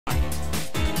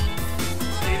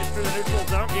enter the neutral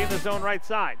zone, gain the zone right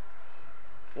side.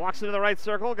 Walks into the right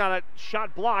circle, got a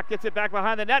shot blocked, gets it back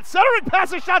behind the net. Centering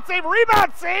pass, a shot save,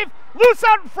 rebound save. Loose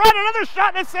out in front, another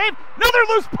shot and a save. Another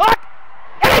loose puck,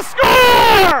 and a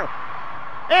score!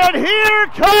 And here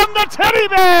come the Teddy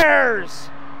Bears!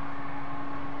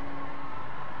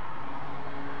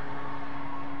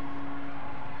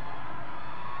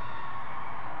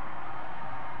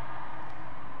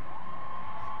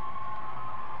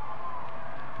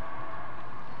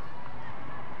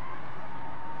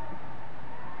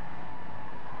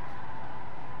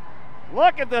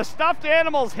 Look at the stuffed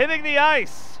animals hitting the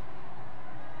ice.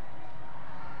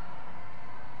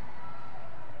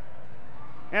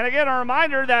 And again, a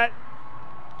reminder that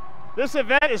this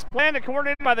event is planned and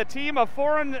coordinated by the team of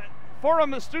Forum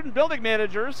Student Building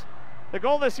Managers. The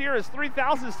goal this year is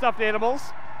 3,000 stuffed animals.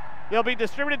 They'll be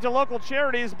distributed to local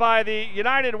charities by the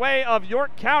United Way of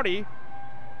York County.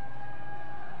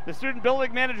 The Student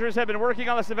Building Managers have been working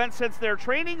on this event since their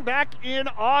training back in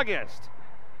August.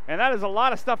 And that is a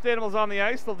lot of stuffed animals on the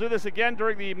ice. They'll do this again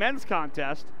during the men's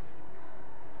contest.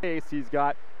 He's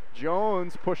got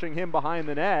Jones pushing him behind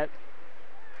the net.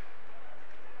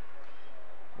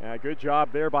 Yeah, good job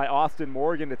there by Austin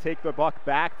Morgan to take the puck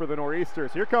back for the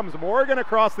Nor'easters. Here comes Morgan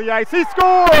across the ice. He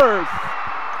scores!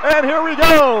 And here we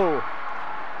go!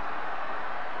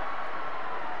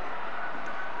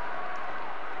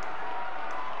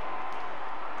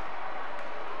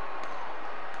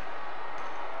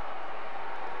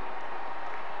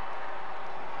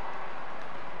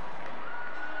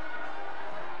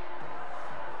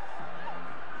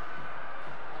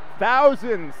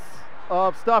 Thousands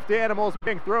of stuffed animals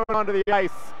being thrown onto the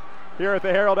ice here at the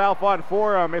Harold Alphon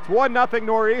Forum. It's 1-0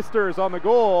 Nor'easters on the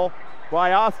goal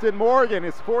by Austin Morgan,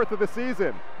 his 4th of the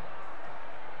season.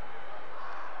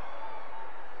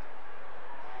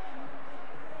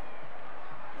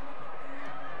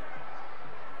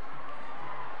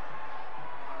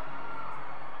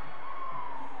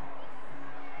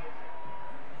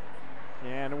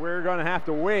 And we're going to have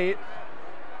to wait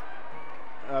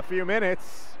a few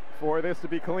minutes for this to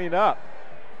be cleaned up,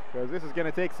 because this is going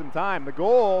to take some time. The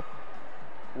goal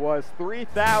was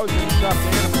 3,000 stuffed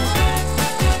animals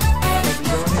that will be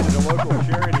donated to local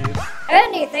charities.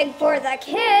 Anything for the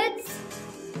kids!